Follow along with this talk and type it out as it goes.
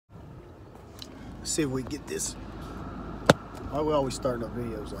Let's see if we can get this. Why are we always starting up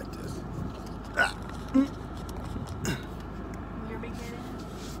videos like this? You're beginning.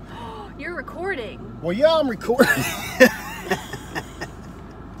 You're recording. Well, yeah, I'm recording.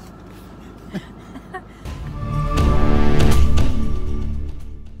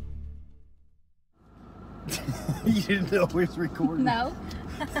 You didn't know we was recording? No.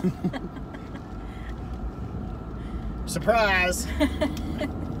 Surprise!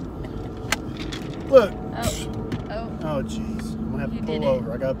 Look. Oh, jeez. I'm gonna have to pull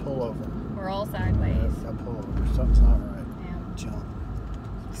over. I gotta pull over. We're all sideways. I gotta pull over. Something's not right. Yeah. Junk.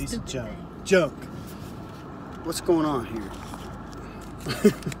 Piece of junk. Thing. Junk. What's going on here?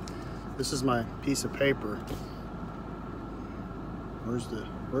 This is my piece of paper. Where's the,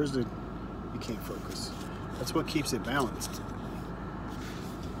 you can't focus. That's what keeps it balanced. Is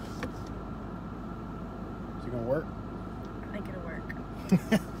it gonna work? I think it'll work.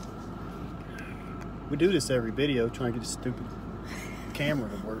 We do this every video, trying to get this stupid camera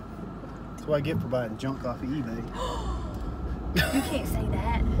to work. That's what I get for buying junk off of eBay. You can't say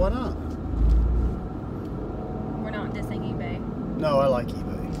that. Why not? We're not dissing eBay. No, I like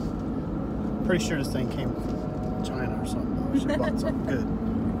eBay. Pretty sure this thing came from China or something. I should have bought something good.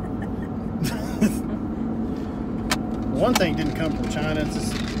 One thing didn't come from China. It's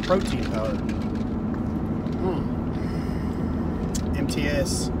this protein powder.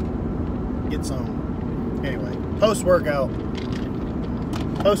 MTS. Get some. Anyway, post-workout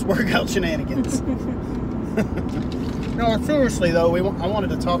shenanigans. No, seriously though, I wanted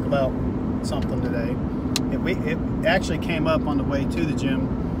to talk about something today. It actually came up on the way to the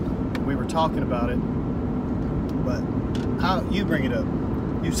gym. We were talking about it, but you bring it up.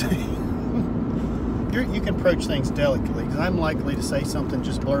 You say you can approach things delicately, because I'm likely to say something,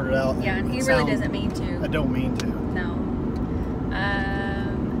 just blurt it out. Yeah, and he really doesn't mean to. I don't mean to. No.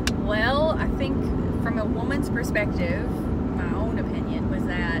 Well, I think from a woman's perspective, my own opinion was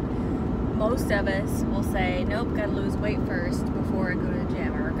that most of us will say, nope, gotta lose weight first before I go to the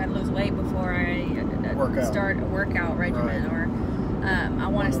gym, or gotta lose weight before I start a workout regimen, right. Or I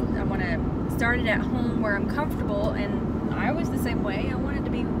want to start it at home where I'm comfortable. And I was the same way. I wanted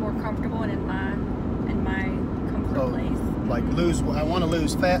to be more comfortable and in my comfort place. Like I want to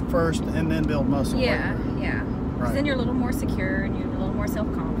lose fat first and then build muscle. Yeah, later. yeah. Right. Then you're a little more secure and you're a little more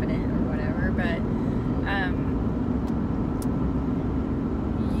self-confident or whatever. But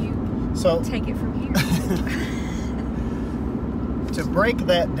you take it from here. To break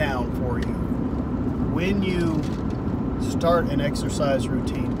that down for you, when you start an exercise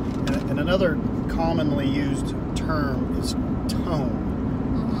routine, and another commonly used term is tone.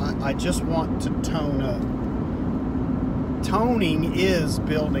 I just want to tone up. Toning is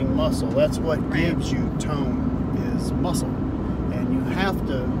building muscle. That's what gives you tone, is muscle. And you have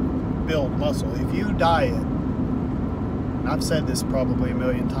to build muscle. If you diet, and I've said this probably a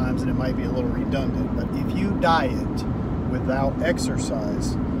million times and it might be a little redundant, but if you diet without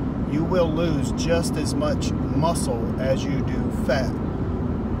exercise, you will lose just as much muscle as you do fat.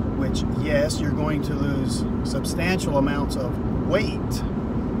 Which, yes, you're going to lose substantial amounts of weight,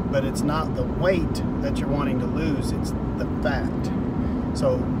 but it's not the weight that you're wanting to lose, it's the fat.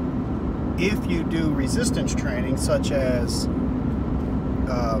 So if you do resistance training, such as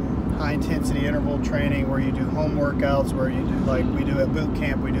high intensity interval training, where you do home workouts, where you do, like we do at boot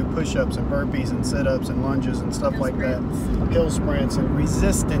camp, we do push-ups and burpees and sit-ups and lunges and stuff like that, hill sprints and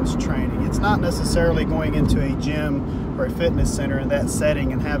resistance training. It's not necessarily going into a gym or a fitness center in that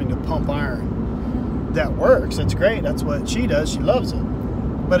setting and having to pump iron. That works, it's great, that's what she does, she loves it.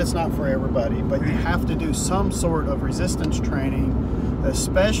 But it's not for everybody. But you have to do some sort of resistance training,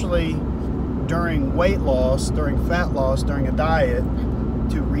 especially during weight loss, during fat loss, during a diet,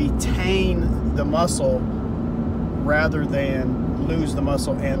 to retain the muscle rather than lose the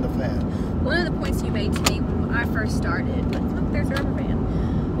muscle and the fat. One of the points you made to me when I first started, look, there's a rubber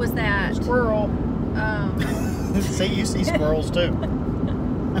band, was that... Squirrel. See, you see squirrels too.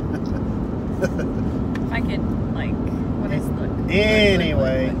 If I could, like, what is the...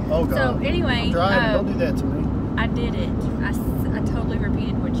 Anyway, oh God. So anyway, I'm driving. Don't do that to me. I did it. I totally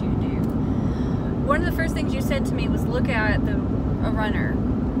repeated what you do. One of the first things you said to me was look at a runner.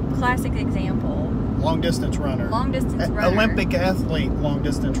 Classic example. Long distance runner. Long distance runner. Olympic athlete, long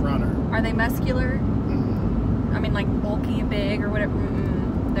distance runner. Are they muscular? I mean, like bulky and big or whatever.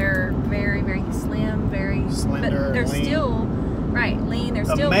 They're very, very slim, very slender, but they're lean. Still lean. They're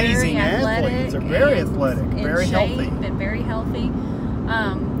still amazing very athletic. Athletes. They're very athletic, very healthy, and very healthy.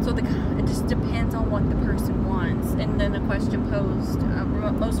 So it just depends on what the person wants. And then the question posed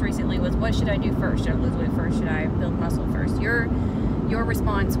most recently was, what should I do first? Should I lose weight first? Should I build muscle first? Your your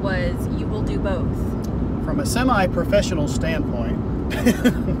response was, you will do both. From a semi-professional standpoint,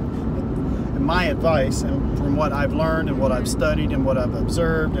 my advice, and from what I've learned and what I've studied and what I've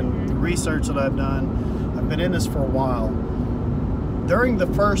observed and the research that I've done, I've been in this for a while. During the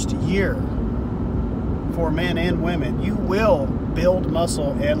first year, for men and women, you will build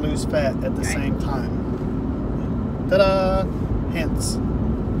muscle and lose fat at the same time. Ta-da! Hence,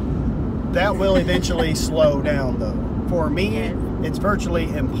 that will eventually slow down though. For me, it's virtually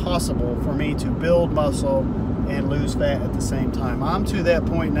impossible for me to build muscle and lose fat at the same time. I'm to that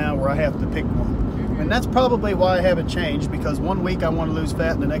point now where I have to pick one. And that's probably why I haven't changed, because one week I want to lose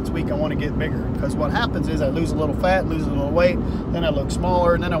fat and the next week I want to get bigger. Because what happens is I lose a little fat, lose a little weight, then I look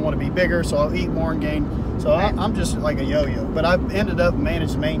smaller, and then I want to be bigger, so I'll eat more and gain. So I'm just like a yo-yo. But I've ended up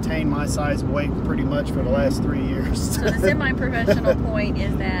managed to maintain my size and weight pretty much for the last 3 years. So the semi-professional point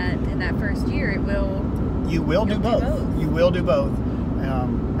is that in that first year you will do both. You will do both.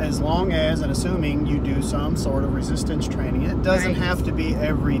 As long as and assuming you do some sort of resistance training. It doesn't have to be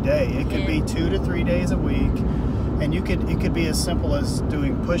every day. It could be 2 to 3 days a week, and it could be as simple as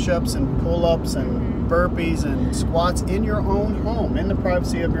doing push-ups and pull-ups and burpees and squats in your own home, in the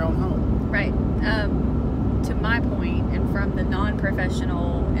privacy of your own home. Right. To my point, and from the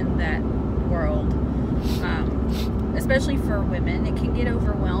non-professional in that world, especially for women, it can get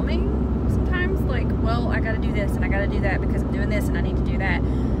overwhelming sometimes. Like, well, I got to do this and I got to do that because I'm doing this and I need to do that.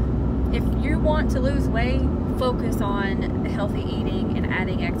 If you want to lose weight, focus on healthy eating and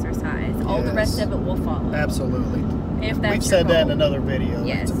adding exercise. All the rest of it will follow. Absolutely. If that's We've said that in another video.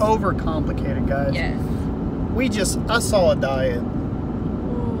 Yes. It's overcomplicated, guys. Yes. I saw a diet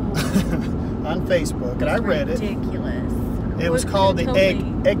on Facebook, and I read ridiculous. it. It was called the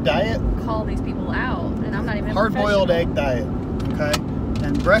egg diet. Call these people out, and I'm not even hard-boiled egg diet. Okay,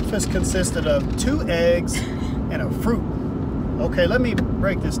 and breakfast consisted of 2 eggs and a fruit. Okay, let me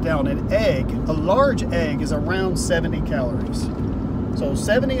break this down. An egg, a large egg, is around 70 calories. So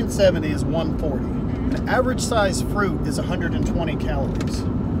 70 and 70 is 140. An average size fruit is 120 calories.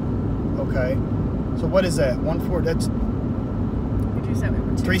 Okay, so what is that? 140. That's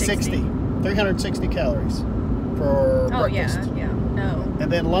 360. 360 calories for breakfast. No.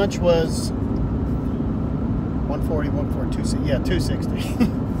 And then lunch was 140, 260. Yeah, 260.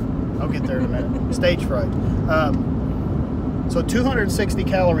 I'll get there in a minute. Stage fright. So 260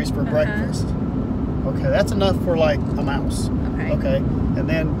 calories for breakfast. Okay, that's enough for like a mouse. Okay. And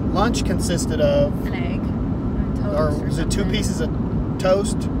then lunch consisted of an egg, toast, or was it 2 pieces of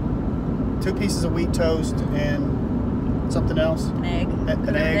toast, 2 pieces of wheat toast, and something else? An egg.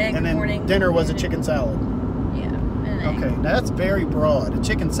 An egg. And then dinner was a chicken salad. Yeah. An egg. Okay, now that's very broad. A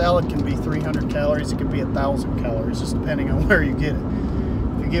chicken salad can be 300 calories. It can be 1,000 calories, just depending on where you get it.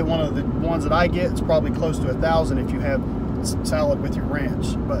 If you get one of the ones that I get, it's probably close to 1,000 if you have salad with your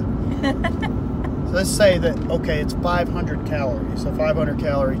ranch. But so let's say that, okay, it's 500 calories. So 500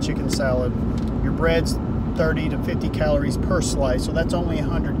 calorie chicken salad. Your bread's 30 to 50 calories per slice. So that's only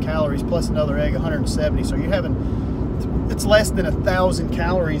 100 calories plus another egg, 170. So you're having, it's less than 1,000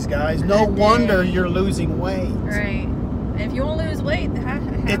 calories, guys. No wonder you're losing weight. Right. If you want to lose weight, have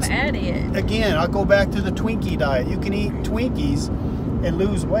at it. Again, I'll go back to the Twinkie diet. You can eat Twinkies and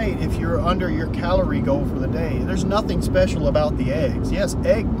lose weight if you're under your calorie goal for the day. There's nothing special about the eggs. Yes,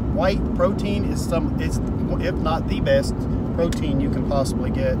 egg white protein is if not the best protein you can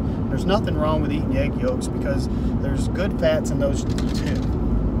possibly get. There's nothing wrong with eating egg yolks because there's good fats in those too.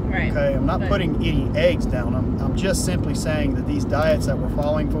 Right. Okay, I'm not putting eating eggs down. I'm just simply saying that these diets that we're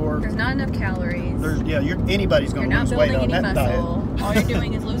falling for, there's not enough calories. Anybody's going to lose weight on that diet. All you're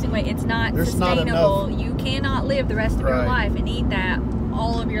doing is losing weight. It's not sustainable. You cannot live the rest of your life and eat that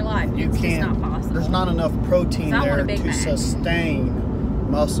all of your life. It's just not possible. There's not enough protein there to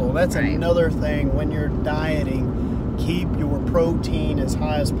sustain muscle. That's another thing. When you're dieting, keep your protein as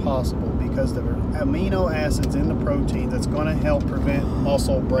high as possible because there are amino acids in the protein that's going to help prevent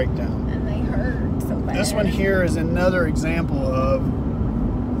muscle breakdown. And they hurt so bad. This one here is another example of,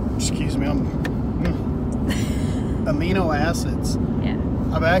 excuse me, amino acids. Yeah.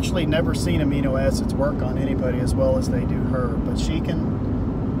 I've actually never seen amino acids work on anybody as well as they do her, but she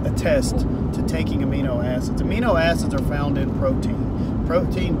can attest to taking amino acids. Amino acids are found in protein.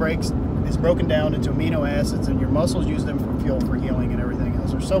 Protein is broken down into amino acids, and your muscles use them for fuel, for healing, and everything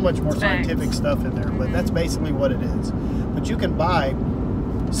else. There's so much more scientific stuff in there, but that's basically what it is. But you can buy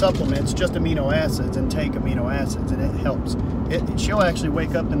supplements, just amino acids, and take amino acids, and it helps. She'll actually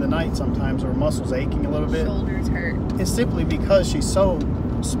wake up in the night sometimes, her muscles aching a little bit. Shoulders hurt. It's simply because she's so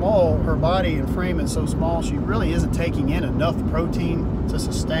small, her body and frame is so small, she really isn't taking in enough protein to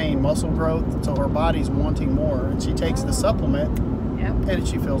sustain muscle growth, so her body's wanting more, and she takes the supplement Yep. And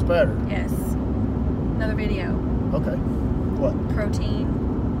she feels better. Yes. Another video. Okay. What? Protein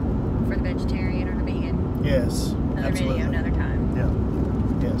for the vegetarian or the vegan. Yes. Another absolutely. video, another time.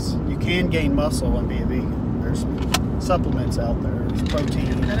 Yeah. Yes. You can gain muscle and be a vegan. There's supplements out there. There's protein.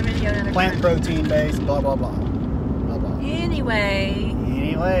 Another video, another Plant time. protein based, blah, blah, blah. Blah, blah. Anyway.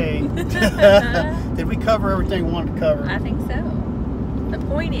 Did we cover everything we wanted to cover? I think so. The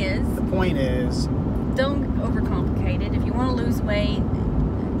point is, don't overcomplicate it. If you want to lose weight,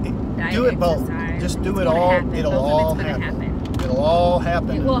 diet, do it both. exercise, Just do it's it gonna all. happen. It'll Both of all it's gonna happen. It'll all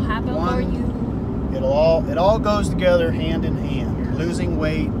happen. It will happen One, for you. It all goes together hand in hand. Losing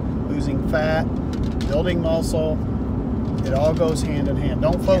weight, losing fat, building muscle. It all goes hand in hand.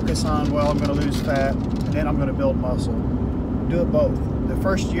 Don't focus on, well, I'm going to lose fat and then I'm going to build muscle. Do it both. The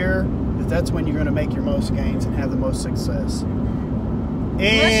first year, that's when you're going to make your most gains and have the most success.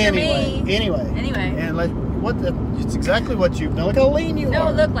 Anyway, and it's exactly what you've done. Look how lean you are.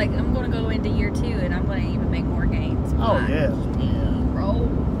 No, look, like I'm going to go into year 2 and I'm going to even make more gains. Oh, yeah. Roll.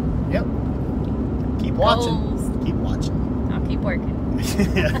 Yep. Keep watching. Goals. Keep watching. I'll keep working.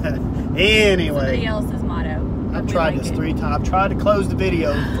 Anyway. Somebody else's motto. I've tried this 3 times. I've tried to close the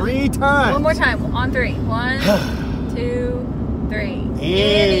video 3 times. One more time. On 3. 1, 2, 3.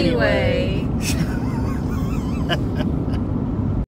 Anyway.